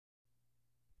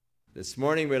This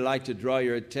morning we'd like to draw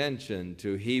your attention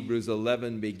to Hebrews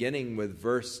 11, beginning with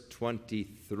verse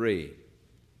 23.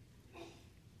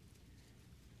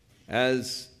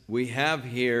 As we have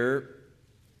here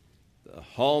the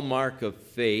hallmark of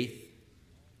faith,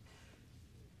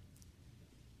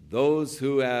 those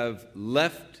who have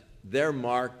left their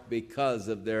mark because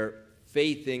of their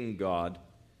faith in God,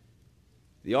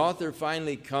 the author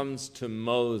finally comes to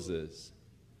Moses.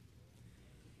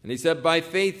 And he said, by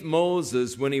faith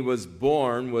Moses, when he was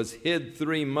born, was hid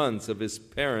 3 months of his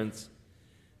parents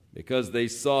because they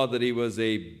saw that he was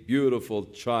a beautiful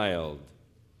child.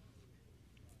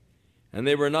 And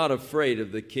they were not afraid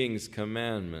of the king's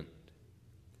commandment.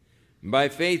 By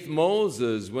faith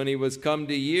Moses, when he was come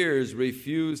to years,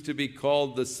 refused to be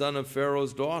called the son of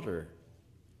Pharaoh's daughter,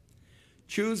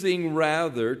 choosing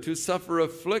rather to suffer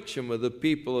affliction with the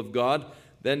people of God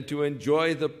than to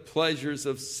enjoy the pleasures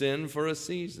of sin for a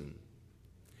season,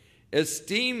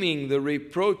 esteeming the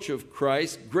reproach of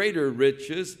Christ greater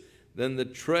riches than the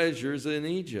treasures in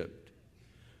Egypt,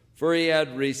 for he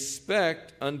had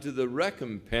respect unto the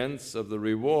recompense of the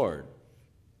reward.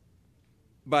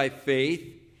 By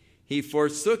faith he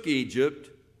forsook Egypt,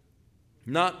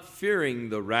 not fearing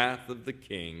the wrath of the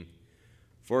king,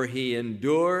 for he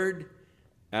endured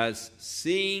as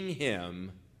seeing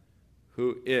him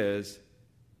who is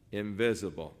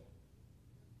invisible.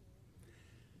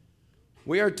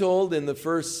 We are told in the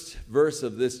first verse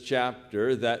of this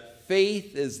chapter that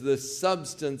faith is the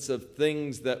substance of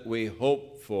things that we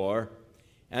hope for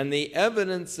and the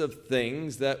evidence of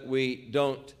things that we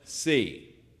don't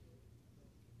see.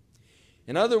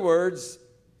 In other words,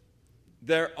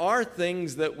 there are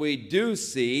things that we do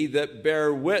see that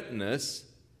bear witness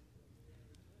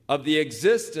of the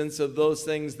existence of those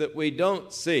things that we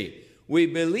don't see. We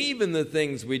believe in the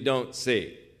things we don't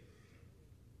see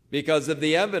because of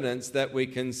the evidence that we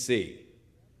can see.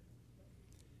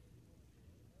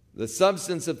 The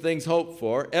substance of things hoped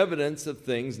for, evidence of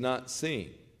things not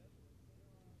seen.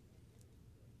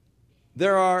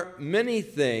 There are many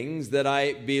things that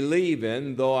I believe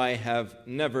in, though I have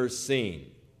never seen.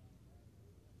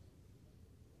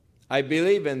 I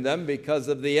believe in them because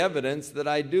of the evidence that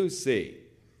I do see.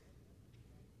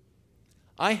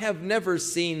 I have never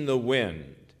seen the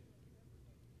wind,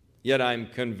 yet I'm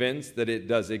convinced that it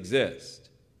does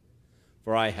exist,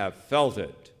 for I have felt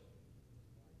it.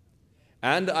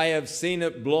 And I have seen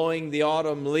it blowing the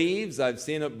autumn leaves. I've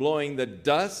seen it blowing the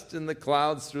dust and the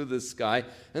clouds through the sky.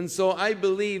 And so I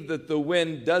believe that the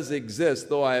wind does exist,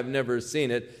 though I have never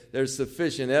seen it. There's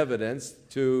sufficient evidence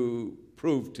to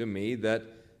prove to me that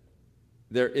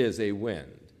there is a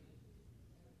wind.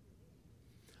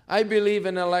 I believe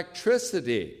in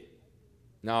electricity.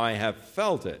 Now, I have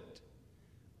felt it,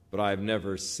 but I've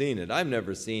never seen it. I've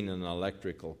never seen an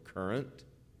electrical current.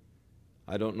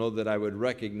 I don't know that I would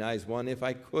recognize one if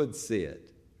I could see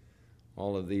it.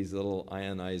 All of these little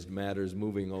ionized matters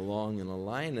moving along in a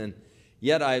line, and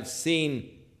yet I've seen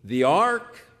the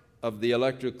arc of the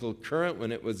electrical current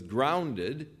when it was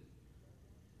grounded.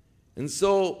 And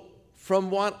so,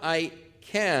 from what I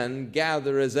can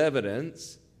gather as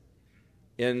evidence,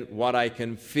 in what I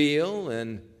can feel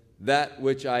and that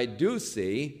which I do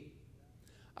see,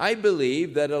 I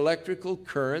believe that electrical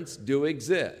currents do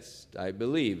exist. I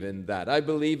believe in that. I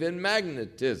believe in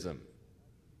magnetism.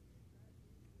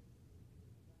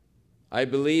 I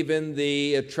believe in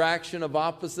the attraction of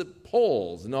opposite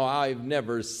poles. No, I've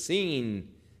never seen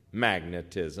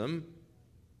magnetism,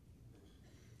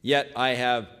 yet I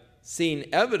have seen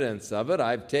evidence of it.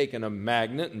 I've taken a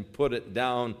magnet and put it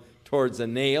down towards a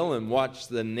nail and watch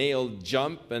the nail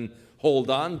jump and hold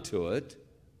on to it.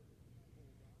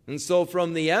 And so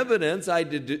from the evidence, I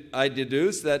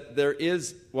deduce that there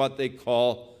is what they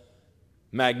call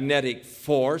magnetic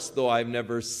force, though I've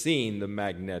never seen the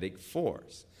magnetic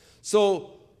force.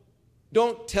 So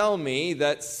don't tell me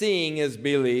that seeing is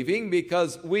believing,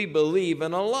 because we believe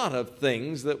in a lot of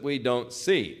things that we don't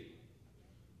see.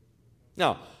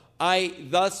 Now, I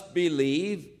thus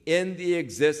believe in the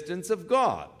existence of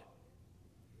God.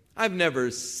 I've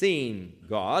never seen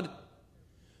God,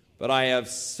 but I have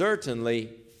certainly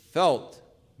felt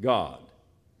God.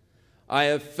 I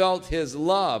have felt His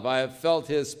love. I have felt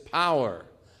His power.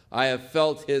 I have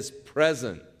felt His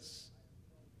presence.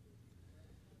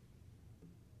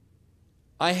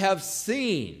 I have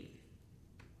seen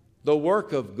the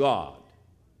work of God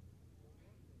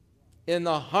in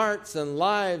the hearts and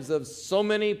lives of so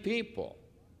many people.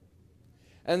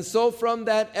 And so from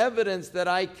that evidence that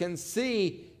I can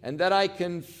see and that I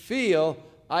can feel,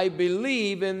 I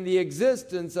believe in the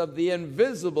existence of the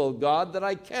invisible God that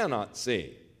I cannot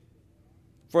see,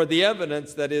 for the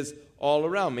evidence that is all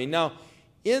around me. Now,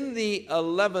 in the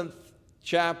 11th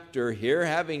chapter here,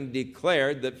 having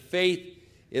declared that faith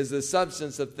is the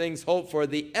substance of things hoped for,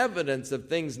 the evidence of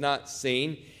things not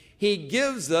seen, he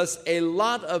gives us a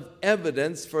lot of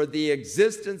evidence for the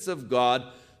existence of God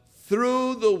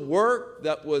through the work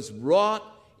that was wrought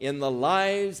in the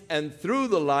lives and through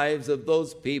the lives of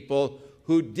those people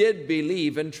who did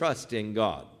believe and trust in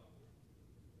God.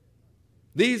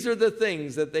 These are the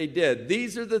things that they did.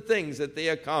 These are the things that they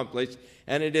accomplished.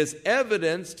 And it is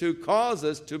evidence to cause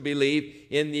us to believe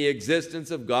in the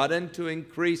existence of God and to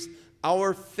increase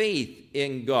our faith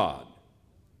in God.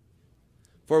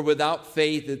 For without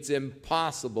faith, it's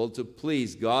impossible to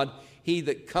please God. He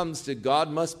that comes to God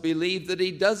must believe that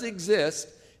he does exist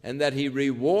and that he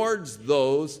rewards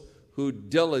those who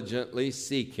diligently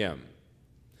seek him.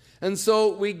 And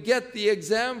so we get the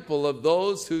example of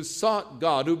those who sought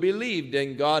God, who believed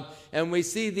in God, and we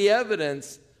see the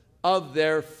evidence of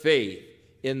their faith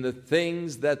in the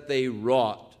things that they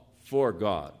wrought for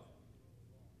God.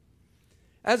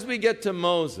 As we get to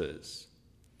Moses,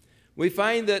 we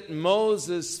find that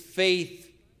Moses'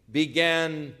 faith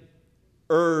began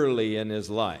early in his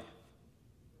life.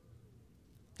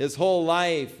 His whole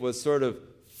life was sort of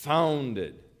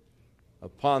founded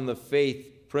upon the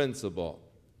faith principle.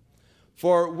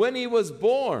 For when he was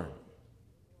born,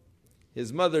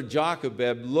 his mother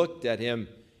Jochebed looked at him,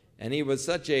 and he was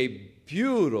such a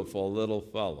beautiful little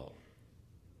fellow.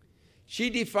 She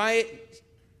defied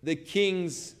the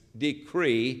king's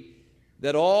decree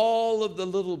that all of the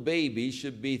little babies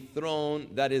should be thrown,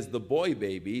 that is, the boy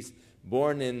babies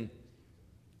born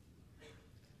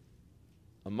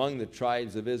among the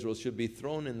tribes of Israel, should be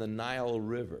thrown in the Nile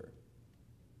River.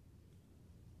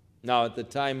 Now, at the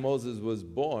time Moses was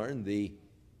born, the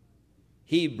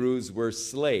Hebrews were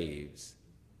slaves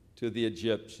to the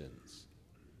Egyptians.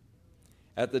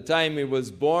 At the time he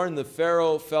was born, the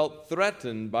Pharaoh felt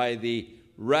threatened by the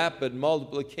rapid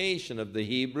multiplication of the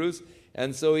Hebrews,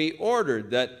 and so he ordered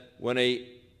that when a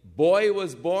boy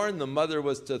was born, the mother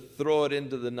was to throw it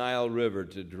into the Nile River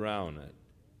to drown it.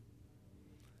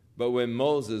 But when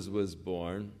Moses was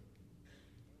born,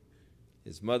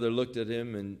 his mother looked at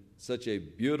him, and such a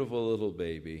beautiful little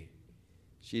baby,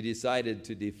 she decided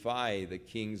to defy the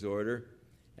king's order,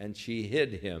 and she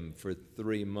hid him for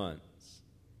 3 months.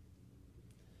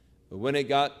 But when it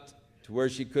got to where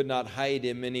she could not hide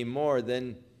him anymore,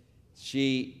 then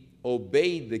she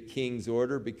obeyed the king's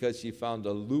order because she found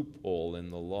a loophole in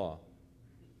the law.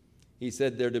 He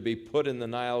said they're to be put in the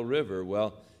Nile River.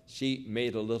 Well, she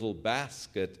made a little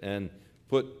basket and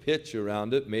put pitch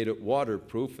around it, made it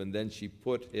waterproof, and then she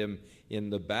put him in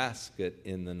the basket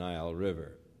in the Nile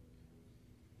River.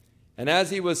 And as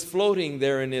he was floating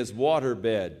there in his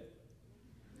waterbed,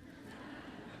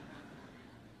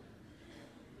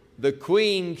 the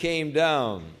queen came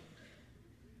down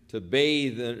to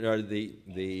bathe, or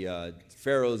the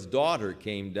Pharaoh's daughter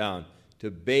came down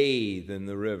to bathe in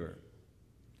the river.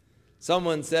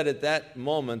 Someone said at that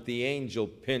moment the angel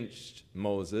pinched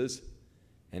Moses,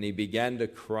 and he began to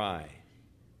cry.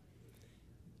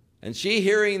 And she,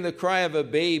 hearing the cry of a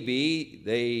baby,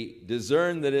 they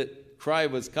discerned that cry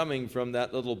was coming from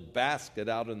that little basket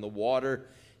out in the water,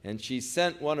 and she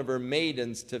sent one of her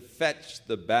maidens to fetch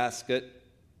the basket.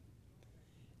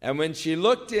 And when she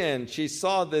looked in, she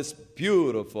saw this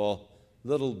beautiful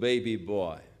little baby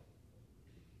boy.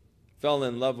 Fell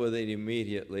in love with it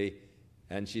immediately,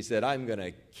 and she said, I'm going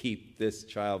to keep this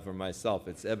child for myself.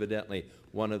 It's evidently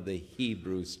one of the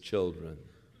Hebrews' children.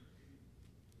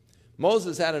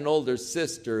 Moses had an older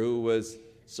sister who was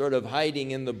sort of hiding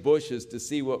in the bushes to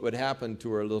see what would happen to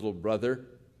her little brother.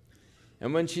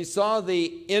 And when she saw the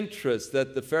interest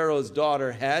that the Pharaoh's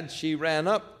daughter had, she ran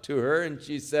up to her and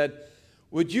she said,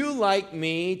 would you like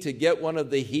me to get one of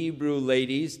the Hebrew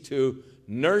ladies to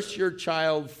nurse your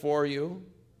child for you?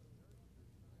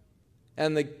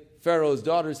 And the Pharaoh's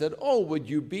daughter said, oh, would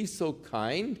you be so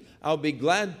kind? I'll be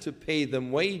glad to pay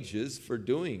them wages for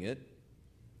doing it.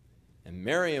 And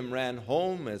Miriam ran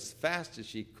home as fast as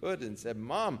she could and said,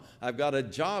 Mom, I've got a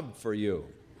job for you.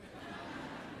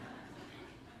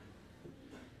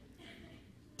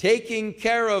 Taking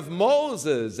care of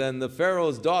Moses, and the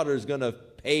Pharaoh's daughter is going to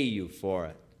pay you for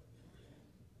it.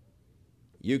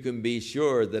 You can be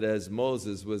sure that as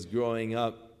Moses was growing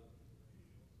up,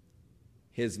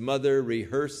 his mother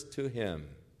rehearsed to him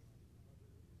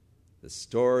the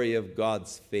story of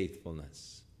God's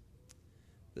faithfulness,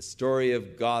 the story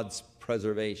of God's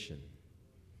preservation,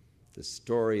 the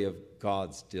story of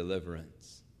God's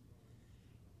deliverance.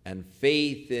 And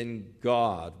faith in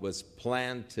God was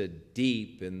planted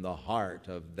deep in the heart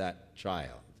of that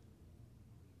child.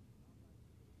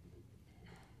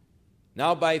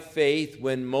 Now by faith,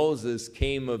 when Moses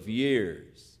came of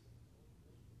years,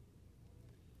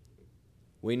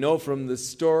 we know from the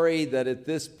story that at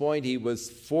this point he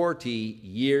was 40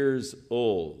 years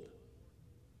old.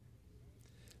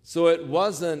 So it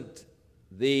wasn't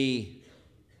the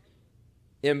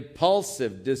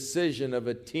impulsive decision of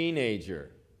a teenager,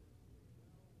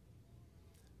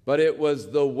 but it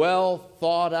was the well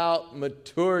thought out,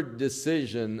 matured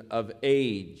decision of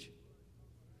age.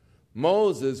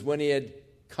 Moses, when he had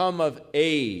come of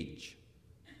age,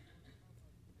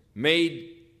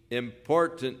 made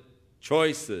important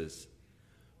choices,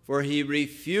 for he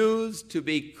refused to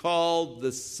be called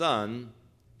the son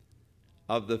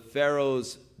of the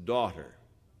Pharaoh's daughter.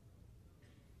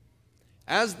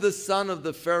 As the son of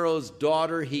the Pharaoh's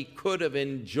daughter, he could have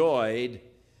enjoyed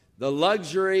the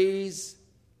luxuries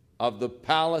of the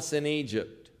palace in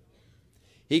Egypt.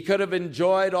 He could have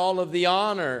enjoyed all of the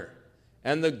honor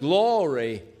and the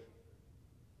glory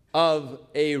of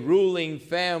a ruling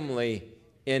family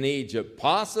in Egypt,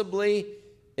 possibly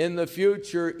in the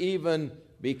future even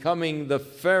becoming the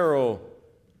Pharaoh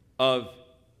of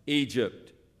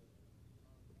Egypt.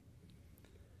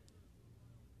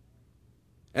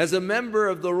 As a member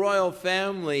of the royal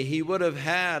family, he would have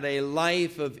had a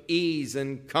life of ease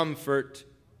and comfort,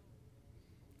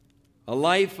 a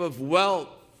life of wealth,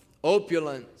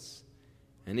 opulence,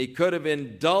 and he could have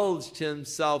indulged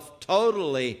himself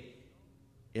totally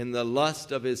in the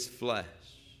lust of his flesh.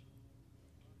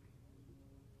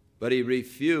 But he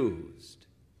refused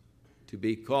to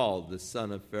be called the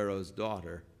son of Pharaoh's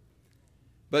daughter,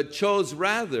 but chose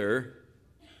rather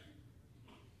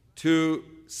to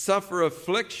suffer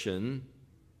affliction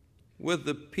with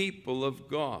the people of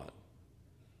God.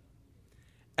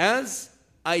 As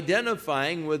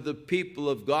identifying with the people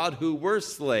of God who were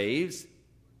slaves,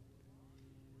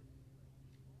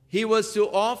 he was to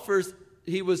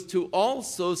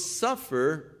also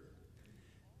suffer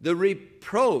the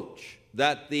reproach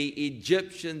that the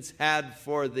Egyptians had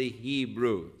for the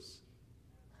Hebrews.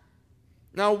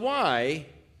 Now, why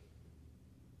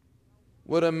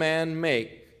would a man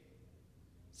make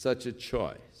such a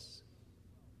choice?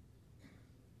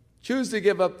 Choose to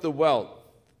give up the wealth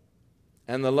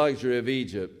and the luxury of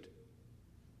Egypt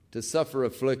to suffer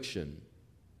affliction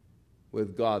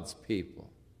with God's people.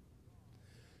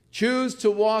 Choose to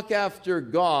walk after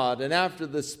God and after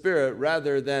the Spirit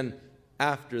rather than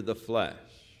after the flesh.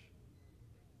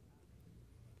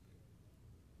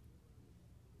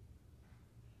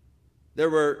 There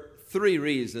were 3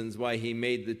 reasons why he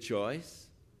made the choice.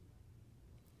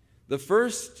 The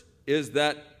first is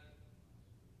that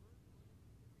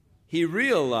he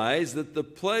realized that the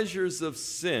pleasures of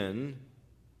sin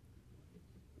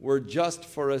were just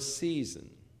for a season.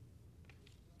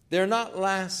 They're not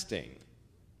lasting.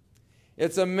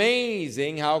 It's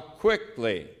amazing how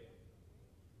quickly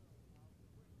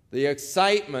the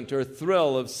excitement or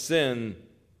thrill of sin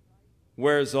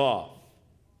wears off.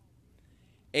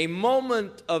 A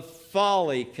moment of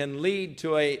folly can lead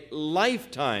to a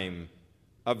lifetime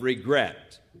of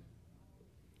regret.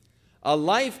 A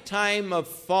lifetime of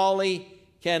folly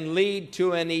can lead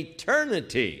to an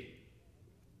eternity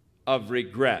of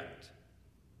regret.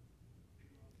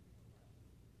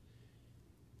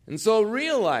 And so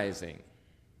realizing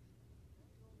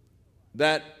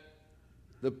that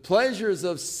the pleasures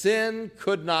of sin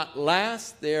could not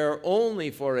last, they are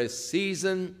only for a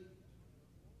season,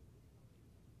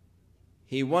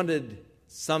 he wanted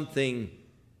something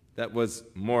that was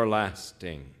more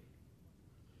lasting.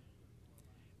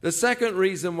 The second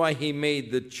reason why he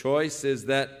made the choice is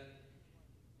that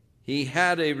he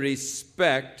had a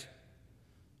respect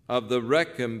of the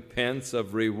recompense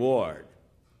of reward.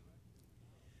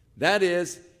 That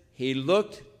is, he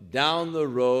looked down the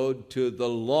road to the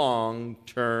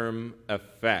long-term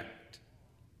effect.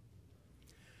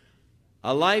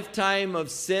 A lifetime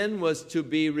of sin was to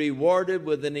be rewarded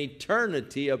with an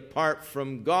eternity apart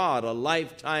from God. A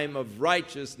lifetime of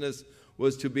righteousness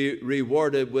was to be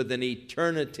rewarded with an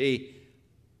eternity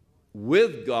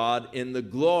with God in the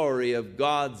glory of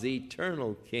God's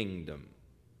eternal kingdom.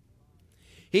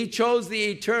 He chose the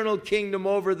eternal kingdom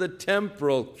over the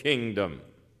temporal kingdom.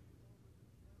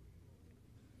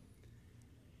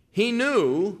 He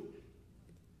knew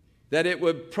that it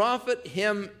would profit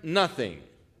him nothing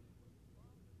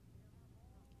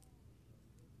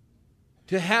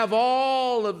to have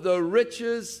all of the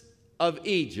riches of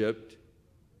Egypt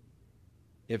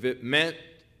if it meant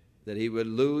that he would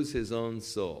lose his own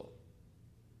soul.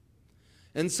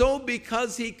 And so,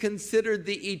 because he considered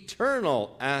the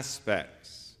eternal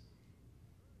aspects,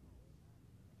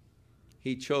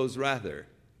 he chose rather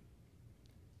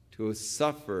to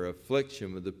suffer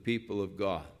affliction with the people of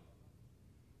God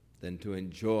than to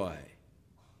enjoy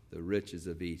the riches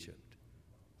of Egypt.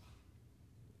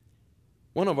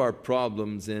 One of our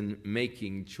problems in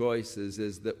making choices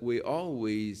is that we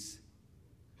always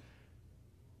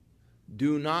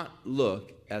do not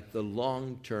look at the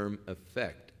long-term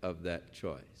effect of that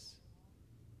choice.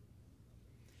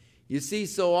 You see,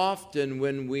 so often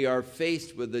when we are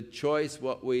faced with a choice,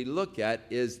 what we look at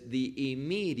is the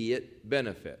immediate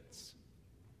benefits.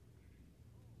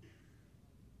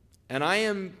 And I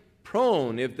am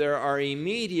prone, if there are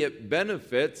immediate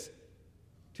benefits,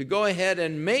 to go ahead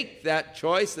and make that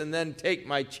choice and then take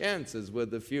my chances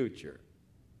with the future.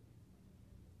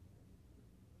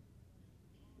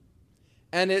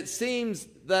 And it seems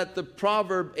that the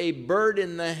proverb, a bird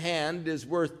in the hand is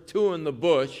worth two in the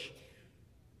bush,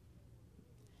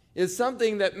 is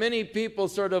something that many people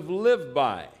sort of live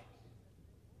by.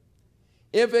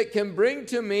 If it can bring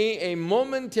to me a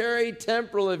momentary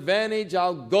temporal advantage,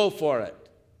 I'll go for it.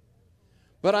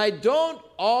 But I don't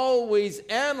always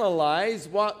analyze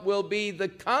what will be the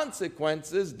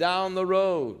consequences down the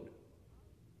road.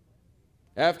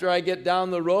 After I get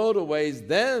down the road a ways,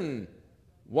 then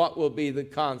what will be the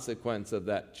consequence of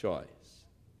that choice?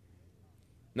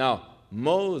 Now,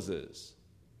 Moses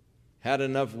had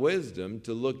enough wisdom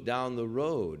to look down the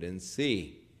road and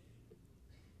see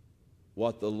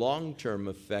what the long-term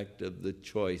effect of the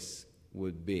choice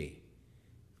would be,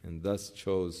 and thus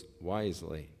chose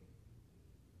wisely.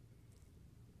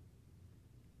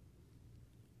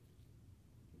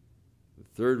 The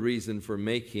third reason for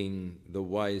making the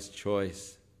wise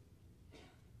choice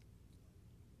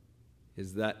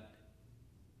is that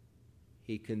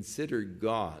he considered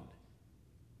God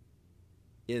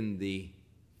in the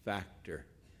factor,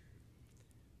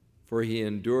 for he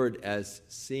endured as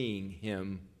seeing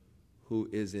him who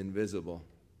is invisible.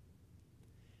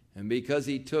 And because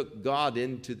he took God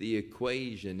into the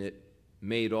equation, it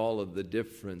made all of the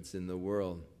difference in the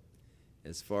world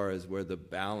as far as where the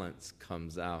balance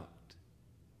comes out.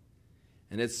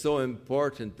 And it's so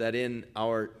important that in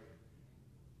our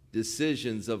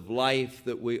decisions of life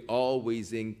that we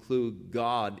always include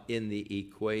God in the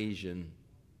equation,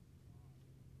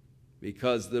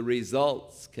 because the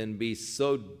results can be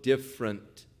so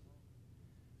different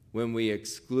when we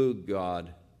exclude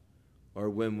God or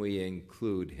when we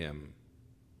include him.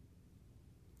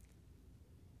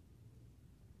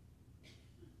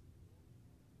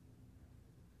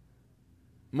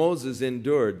 Moses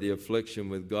endured the affliction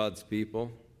with God's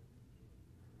people.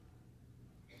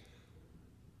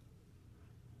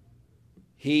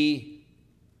 He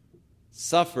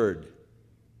suffered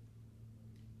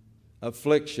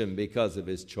affliction because of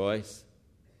his choice.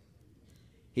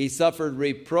 He suffered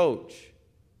reproach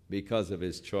because of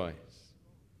his choice.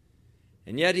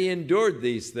 And yet he endured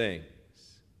these things.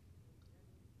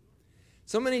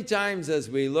 So many times as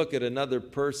we look at another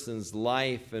person's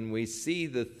life and we see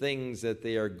the things that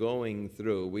they are going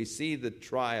through, we see the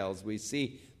trials, we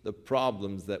see the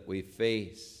problems that we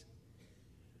face,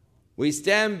 we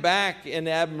stand back in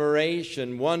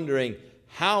admiration wondering,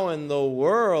 how in the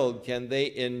world can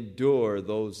they endure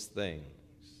those things?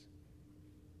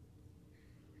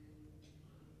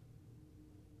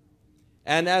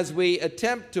 And as we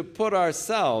attempt to put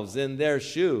ourselves in their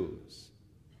shoes,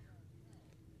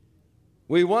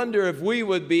 we wonder if we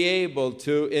would be able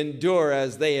to endure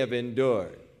as they have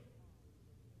endured.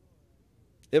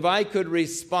 If I could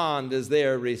respond as they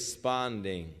are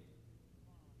responding.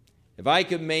 If I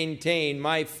could maintain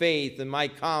my faith and my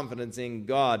confidence in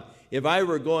God, if I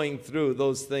were going through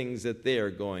those things that they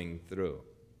are going through.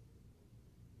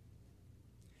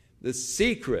 The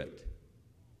secret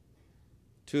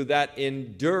to that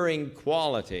enduring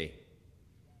quality,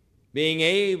 being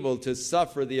able to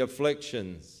suffer the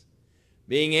afflictions,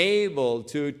 being able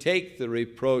to take the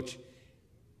reproach,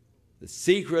 the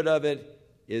secret of it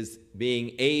is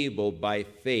being able by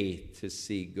faith to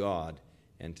see God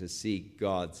and to see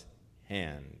God's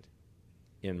hand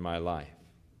in my life.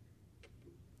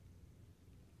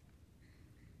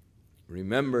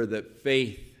 Remember that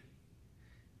faith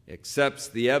accepts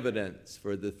the evidence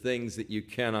for the things that you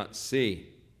cannot see.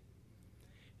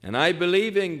 And I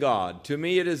believe in God. To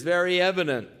me, it is very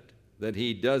evident that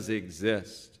he does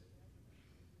exist.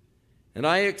 And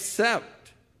I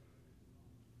accept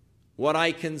what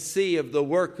I can see of the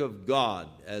work of God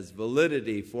as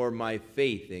validity for my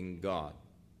faith in God.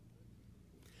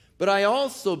 But I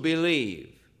also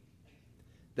believe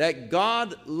that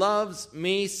God loves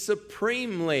me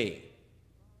supremely.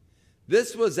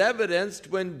 This was evidenced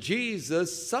when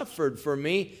Jesus suffered for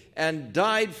me and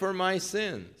died for my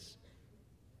sins.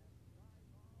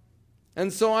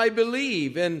 And so I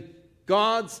believe in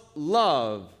God's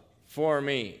love for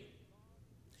me.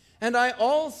 And I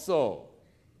also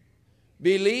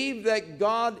believe that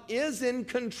God is in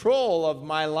control of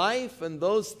my life and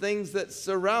those things that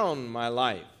surround my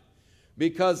life,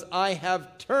 because I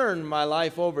have turned my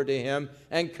life over to Him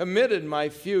and committed my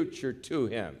future to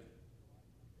Him.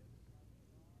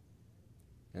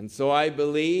 And so I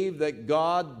believe that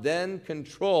God then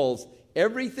controls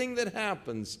everything that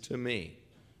happens to me.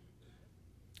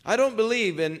 I don't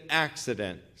believe in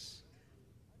accidents.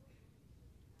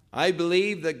 I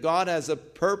believe that God has a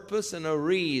purpose and a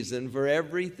reason for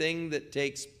everything that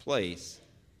takes place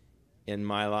in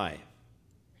my life,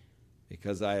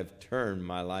 because I have turned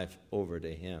my life over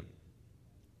to Him.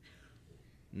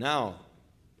 Now,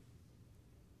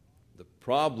 the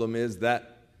problem is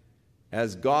that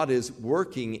as God is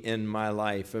working in my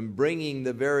life and bringing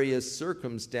the various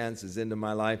circumstances into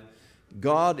my life,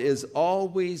 God is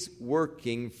always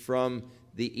working from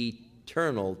the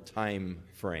eternal time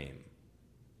frame.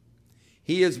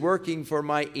 He is working for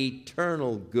my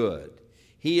eternal good.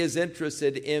 He is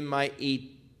interested in my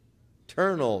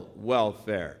eternal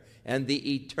welfare and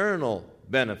the eternal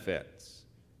benefits.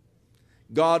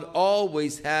 God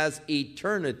always has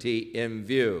eternity in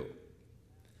view.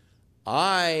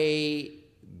 I,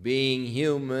 being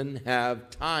human,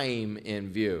 have time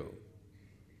in view.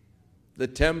 The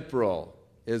temporal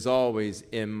is always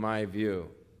in my view.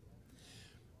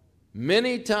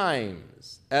 Many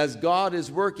times, as God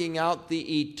is working out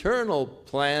the eternal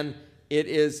plan, it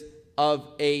is of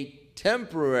a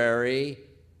temporary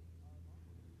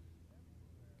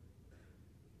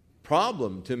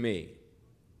problem to me.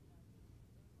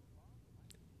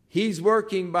 He's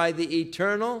working by the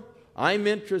eternal. I'm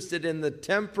interested in the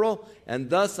temporal, and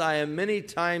thus I am many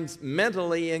times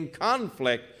mentally in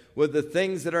conflict with the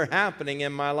things that are happening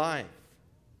in my life.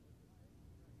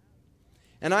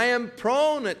 And I am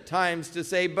prone at times to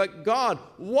say, but God,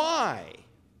 why?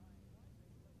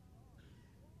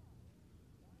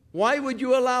 Why would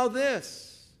you allow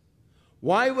this?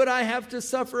 Why would I have to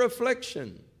suffer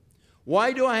affliction?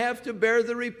 Why do I have to bear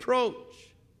the reproach?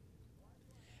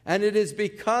 And it is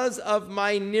because of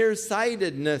my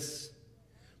nearsightedness,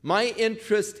 my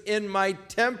interest in my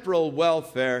temporal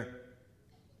welfare.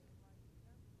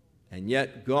 And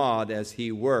yet God, as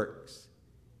He works,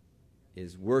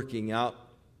 is working out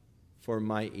for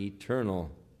my eternal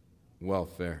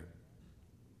welfare.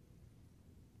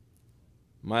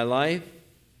 My life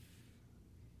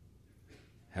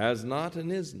has not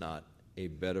and is not a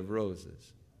bed of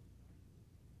roses.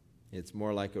 It's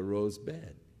more like a rose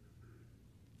bed.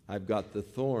 I've got the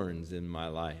thorns in my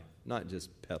life, not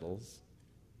just petals.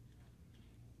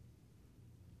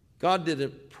 God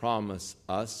didn't promise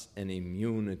us an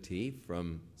immunity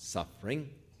from suffering,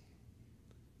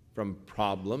 from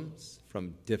problems,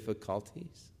 from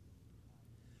difficulties.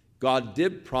 God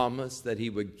did promise that He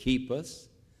would keep us,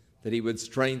 that He would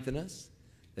strengthen us,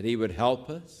 that He would help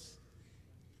us.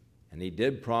 And He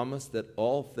did promise that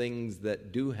all things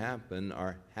that do happen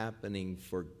are happening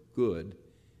for good,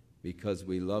 because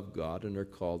we love God and are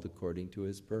called according to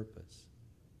His purpose.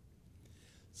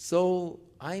 So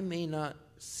I may not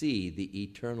see the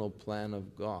eternal plan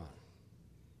of God.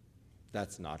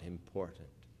 That's not important.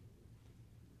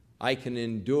 I can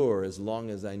endure as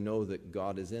long as I know that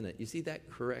God is in it. You see, that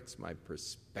corrects my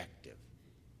perspective.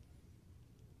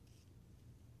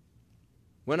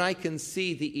 When I can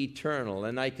see the eternal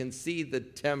and I can see the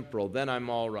temporal, then I'm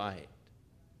all right.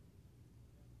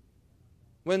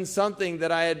 When something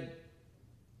that I had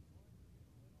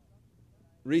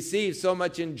received so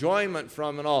much enjoyment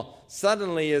from and all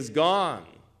suddenly is gone,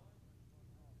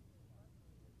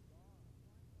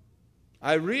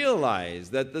 I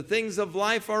realize that the things of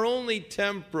life are only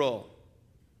temporal.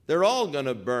 They're all going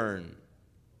to burn.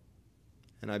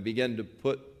 And I begin to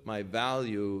put my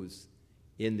values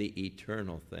in the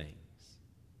eternal things.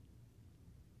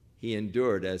 He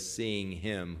endured as seeing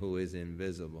Him who is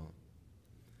invisible.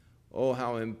 Oh,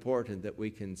 how important that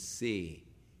we can see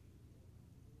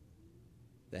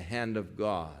the hand of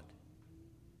God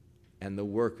and the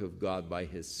work of God by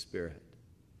His Spirit.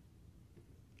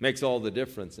 Makes all the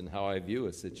difference in how I view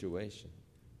a situation.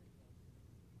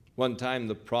 One time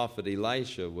the prophet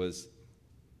Elisha was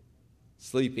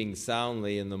sleeping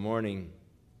soundly in the morning.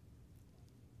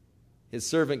 His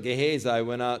servant Gehazi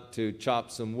went out to chop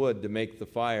some wood to make the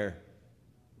fire.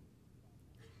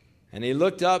 And he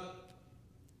looked up,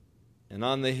 and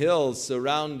on the hills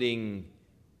surrounding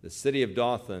the city of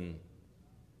Dothan,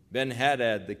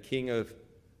 Ben-Hadad, the king of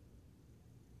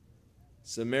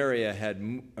Syria had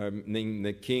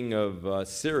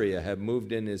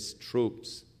moved in his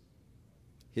troops,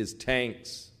 his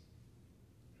tanks,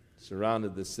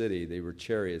 surrounded the city. They were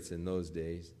chariots in those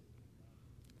days.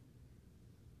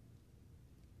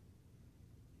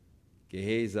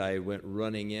 Gehazi went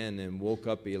running in and woke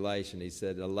up Elisha, and he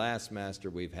said, "Alas, master,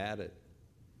 we've had it.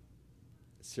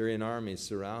 The Syrian army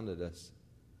surrounded us.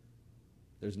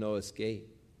 There's no escape.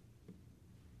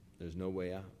 There's no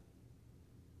way out."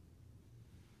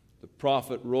 The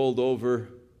prophet rolled over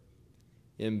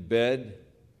in bed,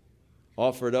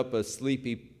 offered up a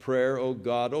sleepy prayer. "Oh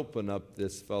God, open up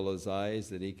this fellow's eyes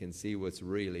that he can see what's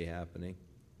really happening."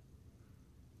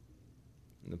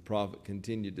 And the prophet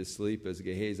continued to sleep as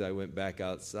Gehazi went back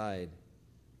outside.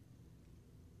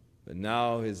 But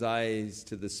now his eyes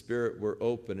to the Spirit were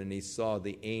open, and he saw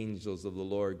the angels of the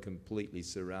Lord completely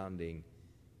surrounding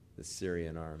the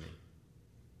Syrian army.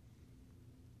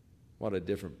 What a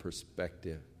different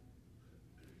perspective.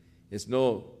 It's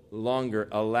no longer,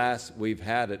 "Alas, we've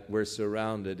had it, we're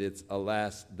surrounded." It's,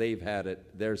 "Alas, they've had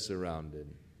it, they're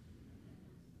surrounded."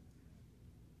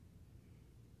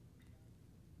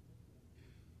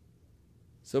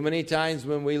 So many times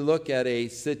when we look at a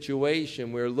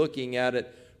situation, we're looking at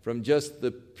it from just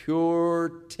the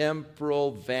pure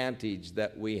temporal vantage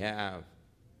that we have.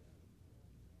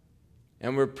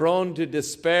 And we're prone to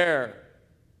despair,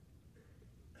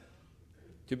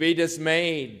 to be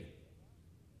dismayed,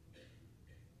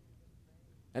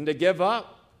 and to give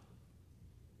up.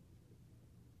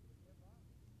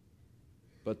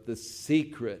 But the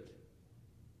secret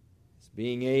is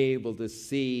being able to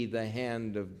see the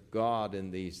hand of God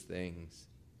in these things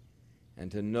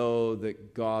and to know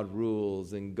that God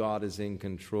rules and God is in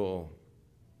control.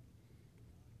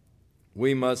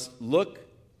 We must look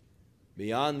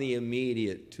beyond the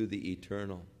immediate to the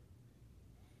eternal.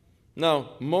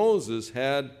 Now, Moses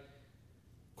had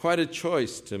quite a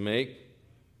choice to make.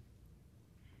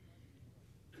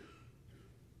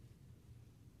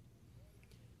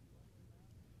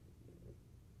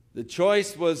 The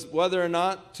choice was whether or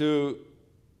not to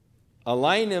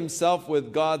align himself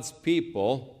with God's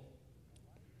people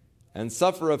and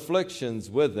suffer afflictions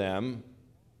with them,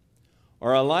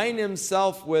 or align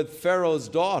himself with Pharaoh's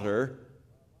daughter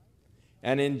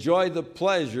and enjoy the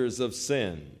pleasures of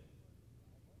sin.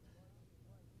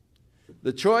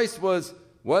 The choice was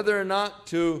whether or not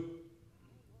to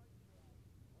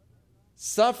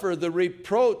suffer the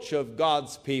reproach of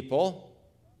God's people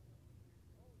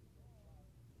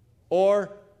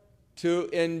or to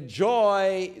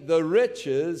enjoy the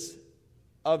riches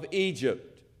of Egypt.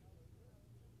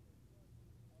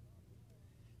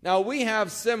 Now, we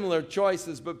have similar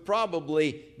choices, but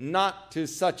probably not to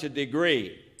such a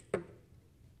degree.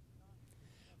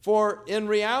 For in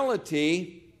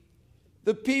reality,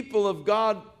 the people of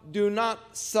God do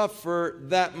not suffer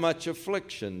that much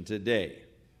affliction today.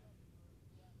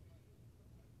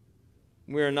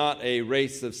 We're not a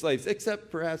race of slaves, except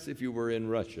perhaps if you were in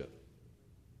Russia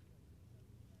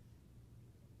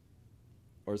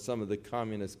or some of the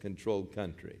communist-controlled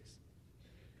countries.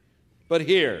 But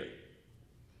here,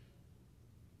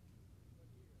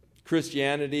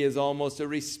 Christianity is almost a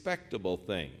respectable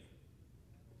thing.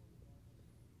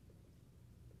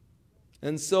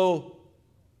 And so,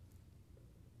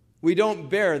 we don't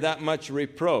bear that much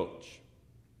reproach.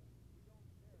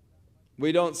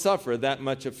 We don't suffer that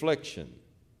much affliction.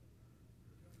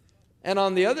 And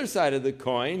on the other side of the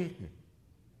coin,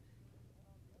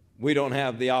 we don't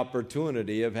have the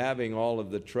opportunity of having all of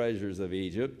the treasures of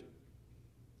Egypt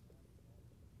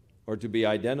or to be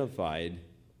identified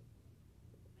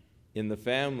in the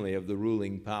family of the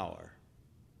ruling power.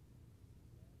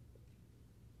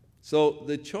 So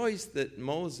the choice that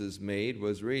Moses made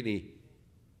was really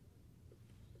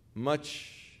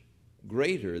much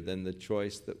greater than the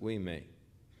choice that we make.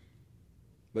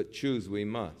 But choose we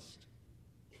must.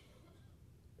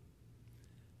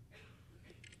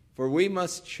 For we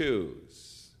must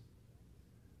choose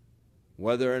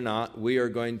whether or not we are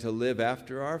going to live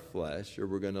after our flesh or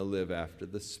we're going to live after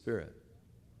the Spirit.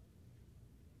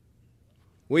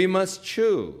 We must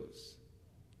choose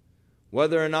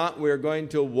whether or not we're going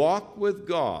to walk with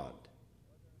God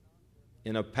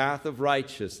in a path of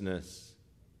righteousness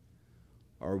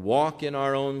or walk in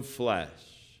our own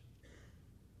flesh,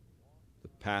 the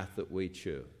path that we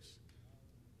choose.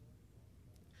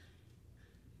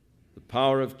 The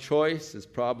power of choice is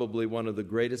probably one of the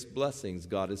greatest blessings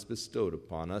God has bestowed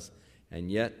upon us,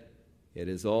 and yet it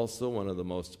is also one of the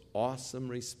most awesome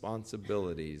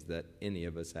responsibilities that any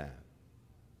of us have.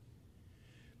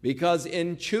 Because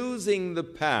in choosing the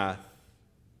path,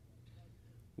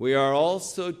 we are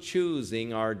also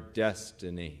choosing our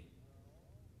destiny.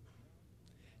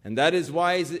 And that is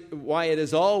why it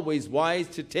is always wise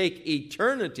to take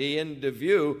eternity into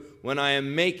view when I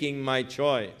am making my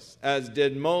choice, as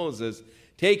did Moses.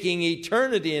 Taking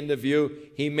eternity into view,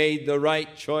 he made the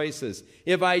right choices.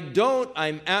 If I don't,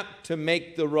 I'm apt to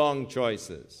make the wrong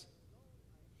choices.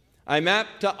 I'm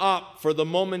apt to opt for the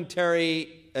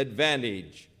momentary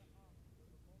advantage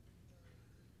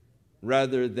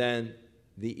rather than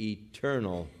the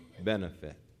eternal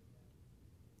benefit.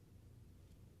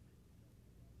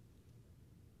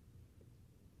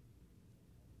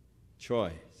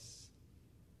 Choice,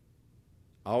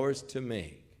 ours to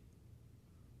make.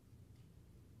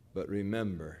 But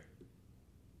remember,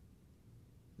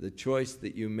 the choice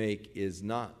that you make is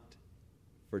not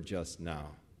for just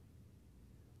now.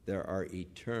 There are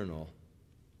eternal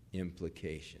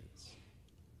implications.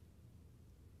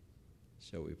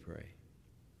 Shall we pray?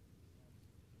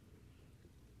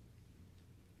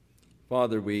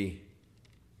 Father, we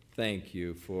thank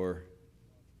you for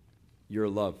your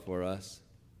love for us.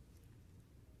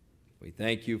 We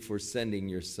thank you for sending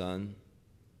your Son,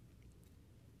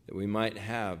 that we might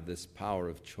have this power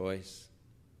of choice.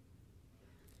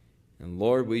 And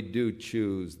Lord, we do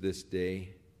choose this day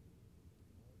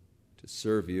to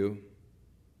serve you,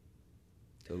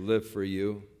 to live for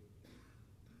you,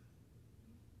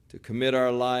 to commit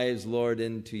our lives, Lord,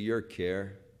 into your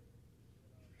care,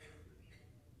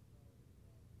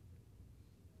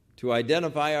 to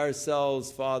identify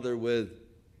ourselves, Father, with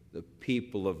the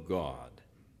people of God.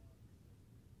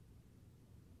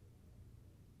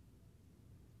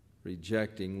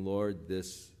 Rejecting, Lord,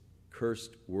 this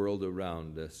cursed world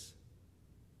around us,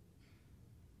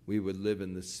 we would live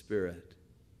in the Spirit,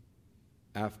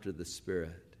 after the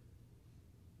Spirit,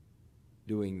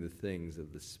 doing the things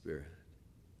of the Spirit.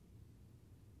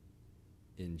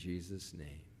 In Jesus'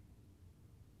 name,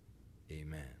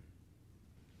 amen.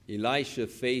 Elisha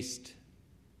faced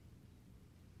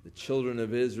the children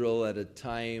of Israel at a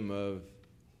time of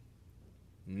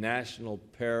national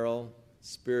peril,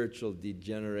 spiritual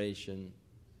degeneration.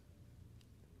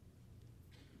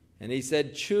 And he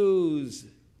said, choose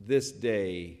this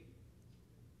day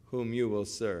whom you will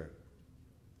serve.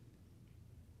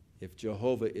 If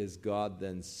Jehovah is God,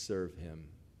 then serve him.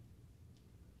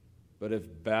 But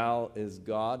if Baal is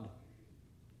God,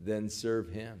 then serve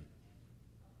him.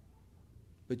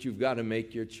 But you've got to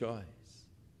make your choice.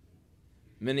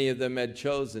 Many of them had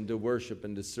chosen to worship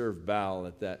and to serve Baal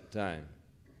at that time.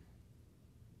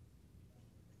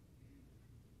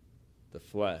 The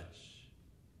flesh,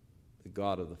 the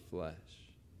god of the flesh.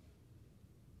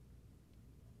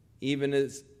 Even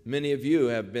as many of you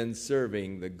have been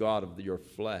serving the god of your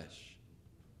flesh.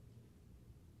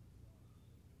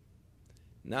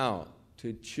 Now,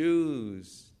 to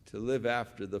choose to live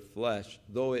after the flesh,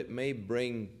 though it may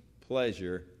bring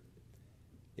pleasure,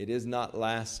 it is not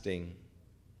lasting.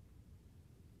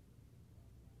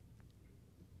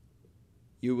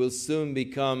 You will soon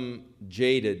become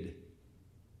jaded,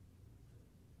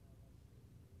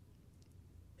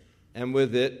 and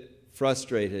with it,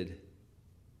 frustrated,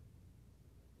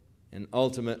 and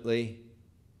ultimately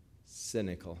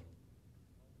cynical.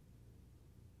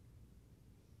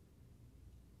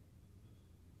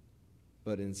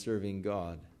 But in serving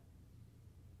God,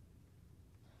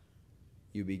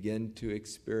 you begin to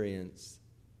experience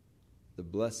the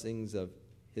blessings of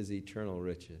his eternal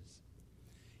riches.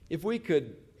 If we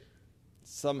could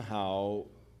somehow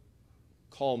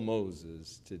call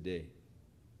Moses today.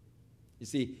 You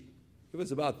see, it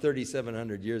was about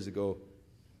 3,700 years ago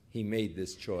he made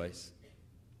this choice.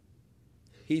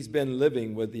 He's been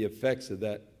living with the effects of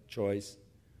that choice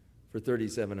for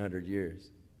 3,700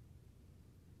 years.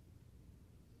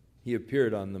 He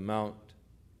appeared on the mount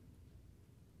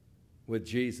with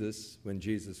Jesus when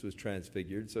Jesus was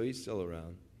transfigured, so he's still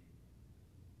around.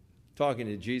 Talking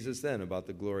to Jesus then about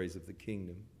the glories of the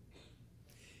kingdom.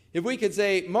 If we could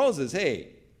say, Moses,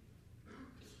 hey,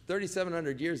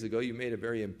 3,700 years ago you made a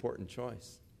very important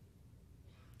choice.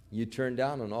 You turned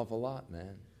down an awful lot,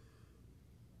 man.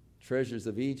 Treasures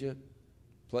of Egypt,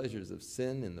 pleasures of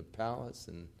sin in the palace,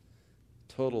 and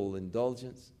total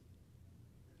indulgence.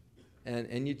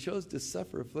 And you chose to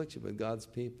suffer affliction with God's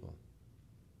people.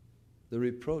 The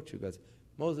reproach of God's.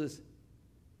 Moses,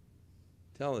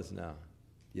 tell us now,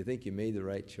 do you think you made the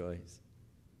right choice?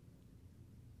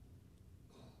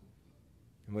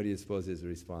 And what do you suppose his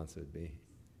response would be?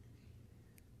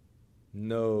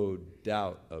 No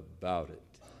doubt about it.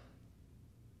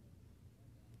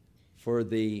 For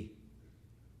the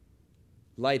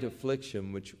light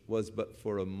affliction, which was but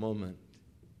for a moment,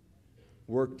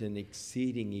 worked an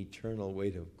exceeding eternal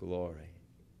weight of glory.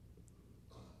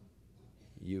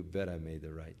 You bet I made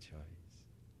the right choice.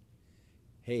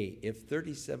 Hey, if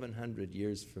 3,700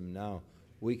 years from now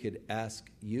we could ask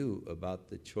you about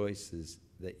the choices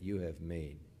that you have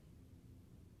made,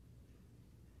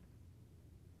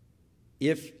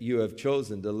 if you have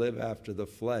chosen to live after the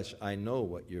flesh, I know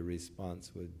what your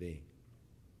response would be.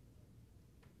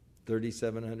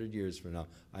 3,700 years from now,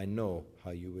 I know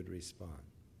how you would respond.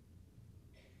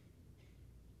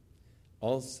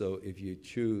 Also, if you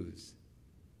choose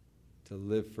to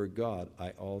live for God, I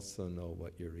also know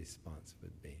what your response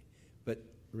would be. But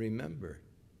remember,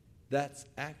 that's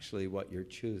actually what you're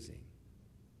choosing.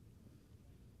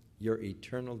 Your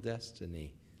eternal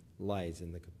destiny lies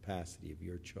in the capacity of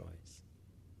your choice.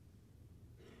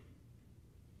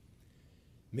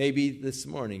 Maybe this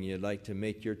morning you'd like to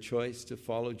make your choice to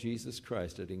follow Jesus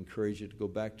Christ. I'd encourage you to go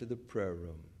back to the prayer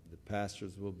room. The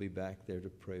pastors will be back there to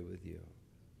pray with you.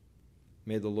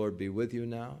 May the Lord be with you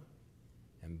now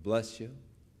and bless you,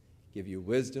 give you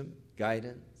wisdom,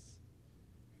 guidance,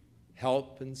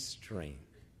 help, and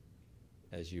strength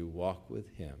as you walk with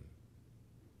Him.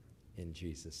 In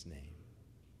Jesus' name.